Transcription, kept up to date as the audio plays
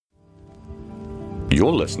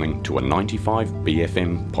You're listening to a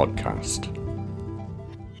 95BFM podcast.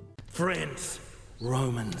 Friends,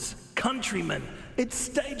 Romans, countrymen, it's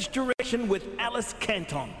stage direction with Alice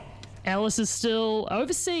Canton. Alice is still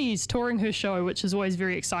overseas touring her show, which is always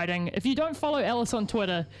very exciting. If you don't follow Alice on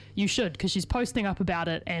Twitter, you should, because she's posting up about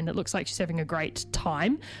it and it looks like she's having a great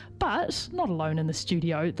time. But not alone in the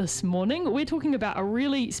studio this morning. We're talking about a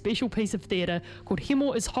really special piece of theatre called He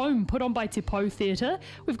Mo is Home, put on by Te Pou Theatre.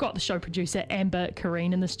 We've got the show producer Amber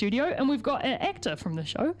Kareen in the studio, and we've got an actor from the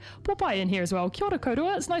show, Popeye, in here as well. Kia ora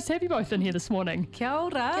koutou. It's nice to have you both in here this morning. Kia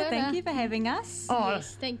ora. Thank you for having us. Oh,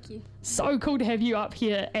 Yes, thank you. so cool to have you up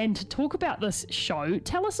here and to talk about this show.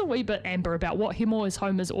 Tell us a wee bit, Amber, about what He Mo is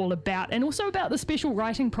Home is all about, and also about the special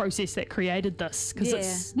writing process that created this, because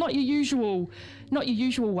it's not your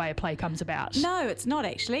usual way a play comes about. No, it's not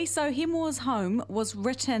actually. So He Mo is Home was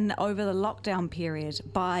written over the lockdown period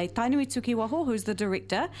by Tainui Tukiwaho, who's the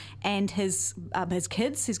director, and his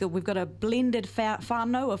kids. We've got a blended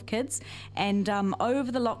whānau of kids, and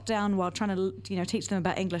over the lockdown, while trying to teach them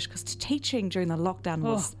about English, because teaching during the lockdown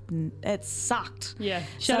was it sucked. Yeah.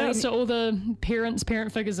 Shout outs to all the parent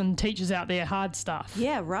figures and teachers out there, hard stuff.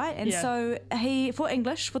 Yeah, right. And so for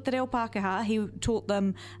English, for Te Reo Pākehā, he taught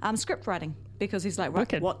them script writing. Because he's like,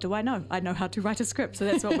 right, what do I know? I know how to write a script, so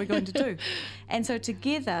that's what we're going to do. And so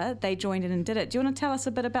together they joined in and did it. Do you want to tell us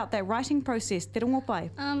a bit about that writing process, Te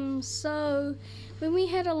Rongopai? So when we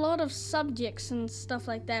had a lot of subjects and stuff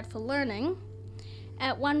like that for learning,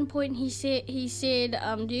 at one point he said,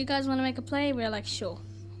 do you guys want to make a play? We were like, sure.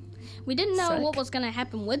 We didn't know what was going to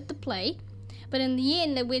happen with the play, but in the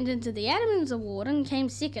end it went into the Adams Award and came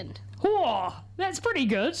second. Oh, that's pretty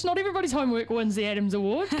good. Not everybody's homework wins the Adams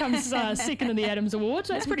Award, comes second in the Adams Award.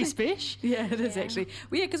 That's pretty special. Yeah, it is actually.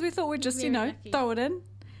 Well, yeah, because we thought we'd just, throw it in.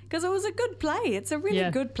 Because it was a good play. It's a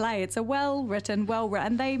really good play. It's a well-written.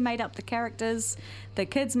 They made up the characters. The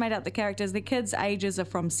kids made up the characters. The kids' ages are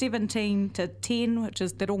from 17 to 10, which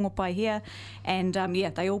is Te Rongopai here. And,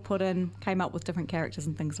 they all came up with different characters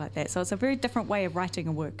and things like that. So it's a very different way of writing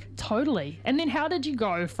a work. Totally. And then how did you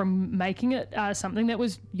go from making it something that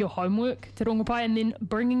was your homework, Te Rongopai, and then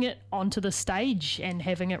bringing it onto the stage and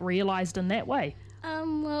having it realised in that way?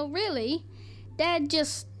 Well, really, Dad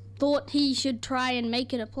just thought he should try and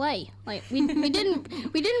make it a play. Like we didn't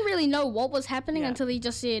really know what was happening until he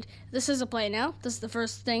just said, "This is a play now. This is the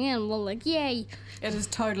first thing," and we're like, "Yay!" It is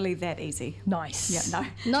totally that easy. Nice. Yeah,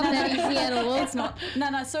 not that easy at all. It's not.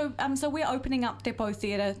 No. So we're opening up Te Pou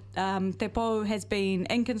Theatre. Te Pou has been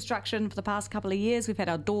in construction for the past couple of years. We've had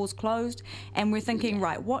our doors closed, and we're thinking,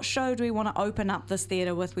 right, what show do we want to open up this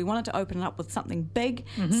theatre with? We wanted to open it up with something big,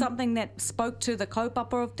 something that spoke to the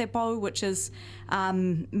kaupapa of Te Pou, which is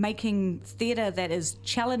making theatre that is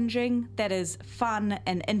challenging, that is fun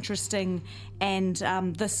and interesting, and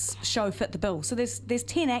this show fit the bill. So there's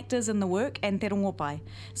 10 actors in the work and Te Rongopai.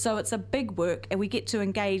 So it's a big work, and we get to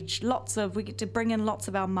bring in lots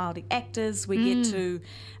of our Māori actors. We get to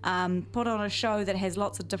put on a show that has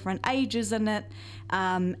lots of different ages in it,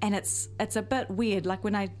 and it's a bit weird. Like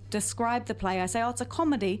when I describe the play, I say, it's a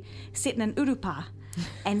comedy set in an urupa,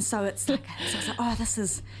 and so it's like,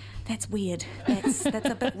 that's weird. That's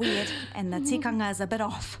a bit weird, and the tikanga is a bit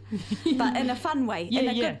off, but in a fun way, in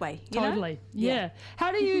a good way. Totally. Yeah.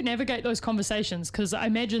 How do you navigate those conversations? Because I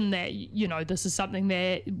imagine that this is something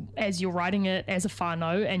that, as you're writing it as a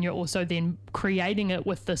whānau, and you're also then creating it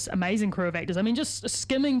with this amazing crew of actors. I mean, just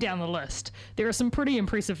skimming down the list, there are some pretty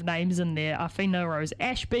impressive names in there. Awhina Rose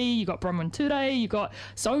Ashby, you got Bronwyn Ture, you got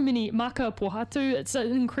so many Maka Pohatu. It's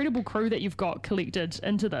an incredible crew that you've got collected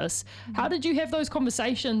into this. How did you have those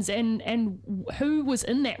conversations? And who was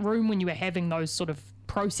in that room when you were having those sort of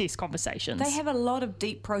process conversations? They have a lot of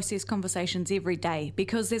deep process conversations every day,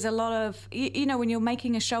 because there's a lot of, when you're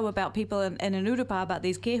making a show about people in an urupa, about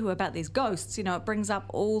these kehu, about these ghosts, it brings up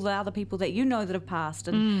all the other people that that have passed.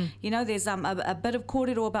 And, there's a bit of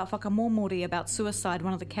kōrero about whakamomori, about suicide,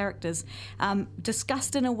 one of the characters,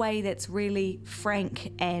 discussed in a way that's really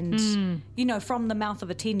frank and, from the mouth of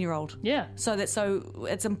a 10-year-old. Yeah. So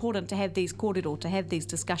it's important to have these kōrero, to have these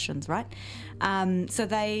discussions, right? So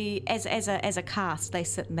they, as a cast, they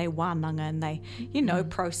sit and they wānanga and they,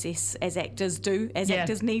 process as actors do,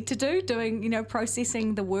 actors need to do, doing,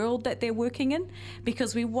 processing the world that they're working in,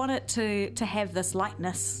 because we want it to have this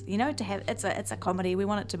lightness, to have, it's a comedy, we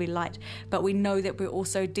want it to be light, but we know that we're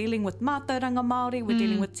also dealing with mātauranga Māori, we're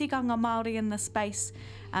dealing with tikanga Māori in this space,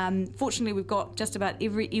 Fortunately, we've got just about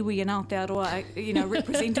every iwi in Aotearoa,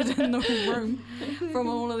 represented in the room from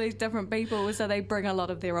all of these different people, so they bring a lot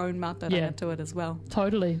of their own mātauranga to it as well.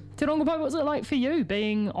 Totally. Te Rongopai, what was it like for you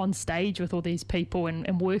being on stage with all these people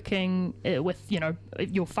and working with,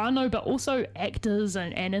 your whānau, but also actors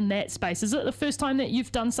and in that space? Is it the first time that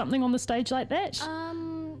you've done something on the stage like that?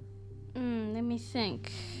 Let me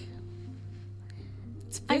think.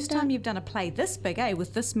 It's the first time you've done a play this big,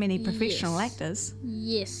 with this many professional actors.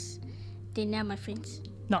 Yes. They're now my friends.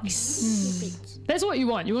 Nice. Friends. That's what you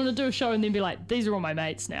want. You want to do a show and then be like, these are all my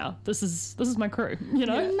mates now. This is my crew,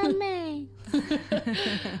 Mummy.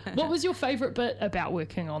 What was your favourite bit about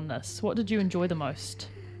working on this? What did you enjoy the most?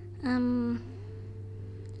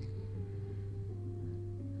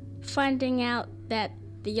 Finding out that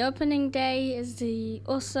the opening day is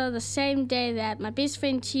also the same day that my best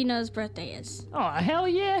friend Chino's birthday is. Oh, hell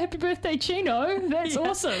yeah. Happy birthday, Chino. That's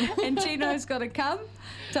awesome. And Chino's got to come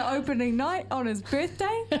to opening night on his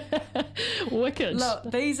birthday. Wicked.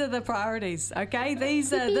 Look, these are the priorities, okay?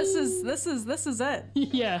 This is it.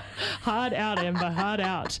 Yeah. Hard out, Amber. Hard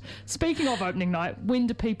out. Speaking of opening night, when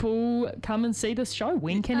do people come and see this show?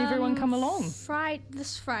 When can everyone come along?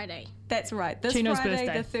 This Friday. That's right. This Chino's Friday,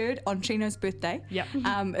 birthday. the 3rd, on Chino's birthday, Yep.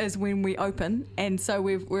 is when we open. And so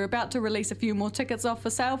we're about to release a few more tickets off for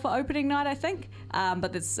sale for opening night, I think.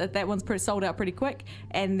 But that one's sold out pretty quick.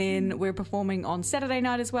 And then we're performing on Saturday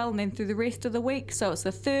night as well, and then through the rest of the week. So it's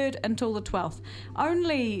the 3rd until the 12th.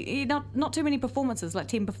 Only, not too many performances, like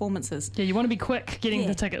 10 performances. Yeah, you want to be quick getting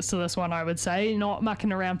the tickets to this one, I would say, not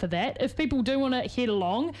mucking around for that. If people do want to head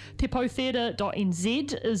along,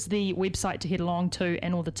 tepotheatre.nz is the website to head along to,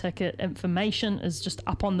 and all the ticket information is just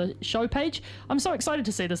up on the show page. I'm so excited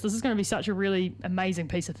to see this. This is going to be such a really amazing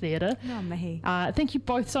piece of theatre. Oh, mihi. Thank you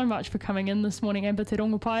both so much for coming in this morning, Amber, Te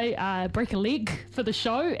Rongopai. Break a leg for the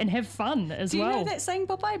show and have fun as well. Do you know that saying,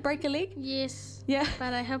 Popeye? Break a leg? Yes. Yeah.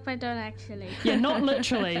 But I hope I don't actually. Yeah, not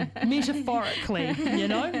literally, metaphorically,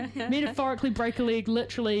 Metaphorically break a leg,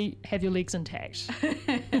 literally have your legs intact.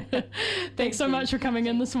 Thanks so much for coming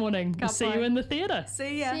in this morning. We'll see you in the theatre.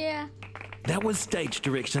 See ya. Yeah. That was Stage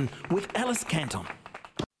Direction with Alice Canton.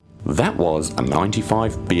 That was a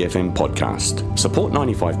 95BFM podcast. Support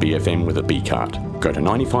 95BFM with a B card. Go to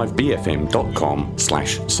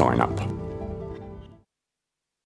 95bfm.com/sign up.